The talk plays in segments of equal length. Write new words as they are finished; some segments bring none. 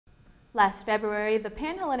Last February, the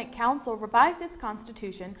Panhellenic Council revised its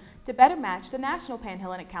constitution to better match the National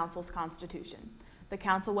Panhellenic Council's constitution. The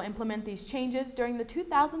council will implement these changes during the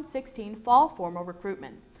 2016 fall formal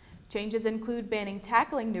recruitment. Changes include banning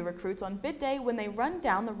tackling new recruits on bid day when they run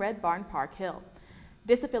down the Red Barn Park Hill.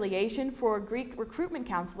 Disaffiliation for Greek recruitment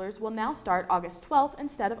counselors will now start August 12th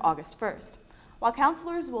instead of August 1st. While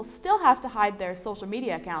counselors will still have to hide their social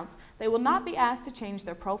media accounts, they will not be asked to change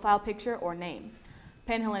their profile picture or name.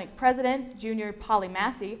 Panhellenic President Junior Polly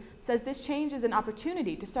Massey says this change is an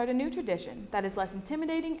opportunity to start a new tradition that is less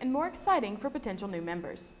intimidating and more exciting for potential new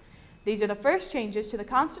members. These are the first changes to the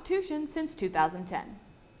Constitution since 2010.